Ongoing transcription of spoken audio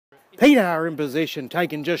Pinar in possession,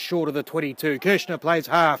 taken just short of the 22. Kirshner plays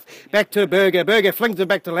half. Back to Berger. Berger flings it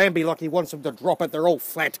back to Lambie like he wants him to drop it. They're all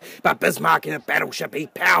flat. But Bismarck in a battleship. He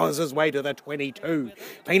powers his way to the 22.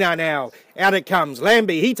 Pinar now. Out it comes.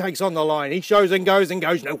 Lambie, he takes on the line. He shows and goes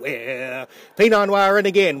nowhere. Pinot Noir in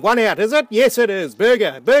again. One out, is it? Yes, it is.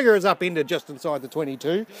 Berger. Berger is upended just inside the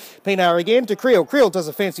 22. Pinar again to Creel. Creel does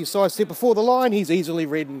a fancy side step before the line. He's easily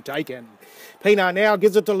read and taken. Pinar now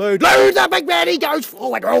gives it to Lude. Lude, the big man, he goes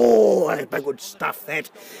forward. Oh, that's good stuff,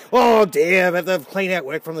 that. Oh, dear, but the clean-out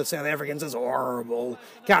work from the South Africans is horrible.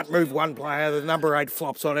 Can't move one player. The number 8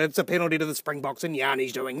 flops on it. It's a penalty to the Springboks, and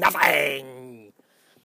Yanni's doing nothing.